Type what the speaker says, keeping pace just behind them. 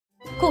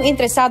Kung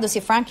interesado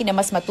si Franki na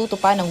mas matuto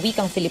pa ng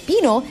wikang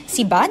Filipino,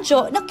 si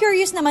Banjo na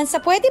curious naman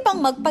sa pwede bang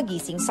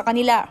magpagising sa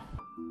kanila.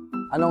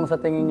 Anong sa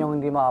tingin nyo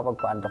hindi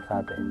makapagpa-antok sa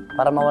atin?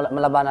 Para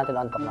malaban natin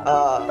ang antok natin.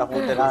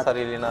 Takutin ang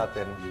sarili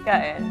natin.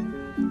 Kain.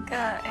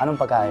 Anong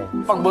pagkain?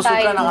 Pagbusog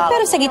ka na.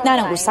 Pero sa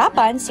gitna ng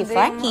usapan, si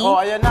Franki... Oh,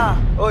 ayan na.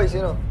 Oy,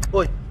 sino?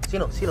 Oy,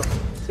 sino?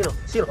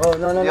 Oh,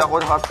 no. Hindi ako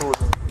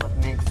nakatulog.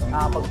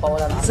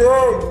 Pagpawala na.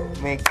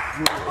 Makes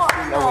you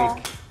feel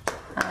awake.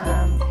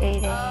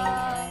 Eating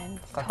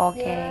and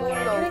talking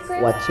and...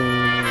 Watching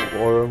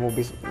horror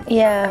movies.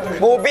 Yeah.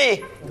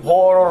 Movie!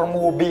 Horror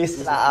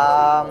movies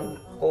na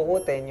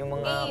kukutin yung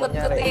mga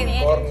kunyari,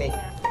 corny.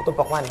 Ito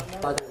pakwan.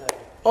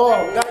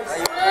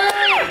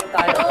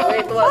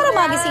 Para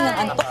magising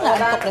ang antok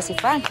na si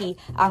Franki,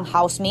 ang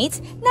housemates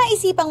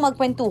naisipang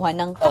magkwentuhan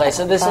ng Okay,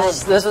 so this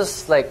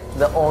was like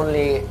the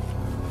only,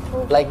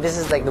 this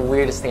is like the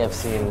weirdest thing I've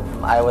seen.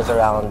 I was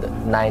around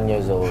 9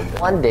 years old.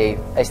 One day,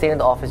 I stayed in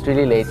the office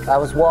really late.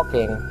 I was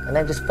walking and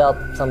I just felt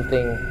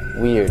something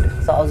weird.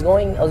 So I was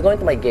going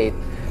to my gate.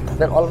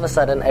 Then all of a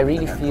sudden, I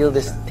really feel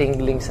this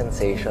tingling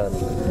sensation.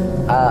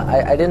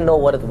 I didn't know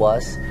what it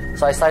was,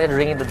 so I started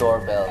ringing the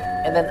doorbell.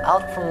 And then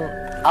out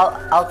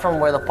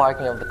from where the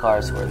parking of the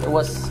cars were, there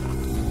was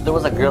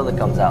a girl that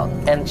comes out,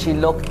 and she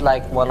looked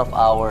like one of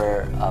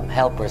our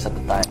helpers at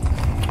the time.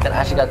 Then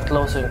as she got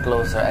closer and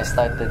closer, I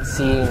started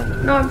seeing.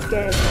 No, I'm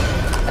scared.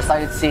 I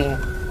started seeing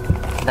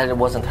that it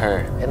wasn't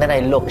her, and then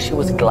I looked. She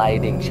was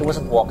gliding. She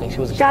wasn't walking.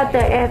 She was. Shut the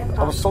F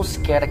I was so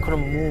scared I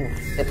couldn't move.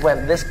 It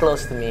went this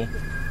close to me,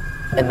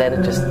 and then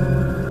it just.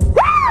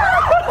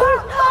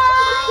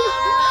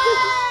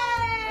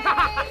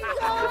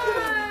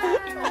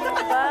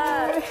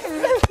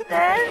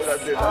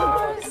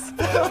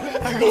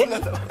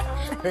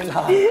 It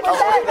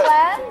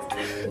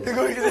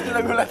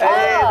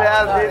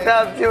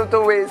helps you to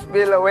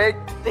feel awake.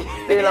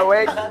 Feel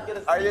awake.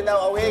 Are you now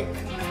awake?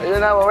 Are you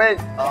now awake?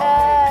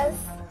 Yes.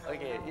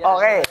 Okay. Yeah.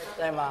 Okay.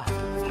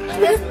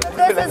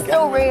 This is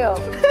so real.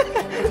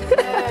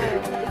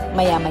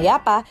 Maya-maya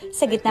pa,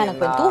 sa gitna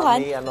ng kwentuhan,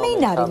 may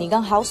narinig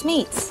ang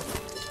housemates.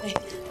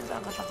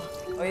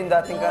 O yung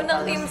dating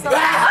kanta.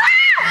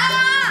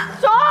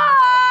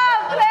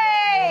 Stop!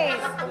 Please!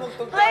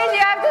 Please,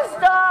 you have to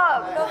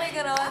stop!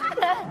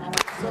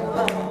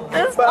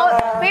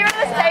 We were at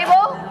this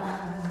table?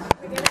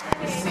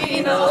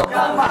 Sino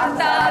ka man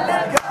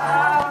talaga?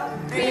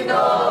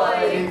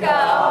 Pinoy,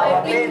 ikaw ay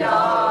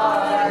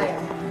Pinoy.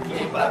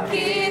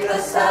 Ipakita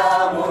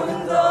sa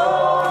mundo.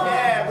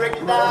 Yeah, break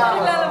it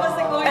down. Lalabas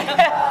si Kuya.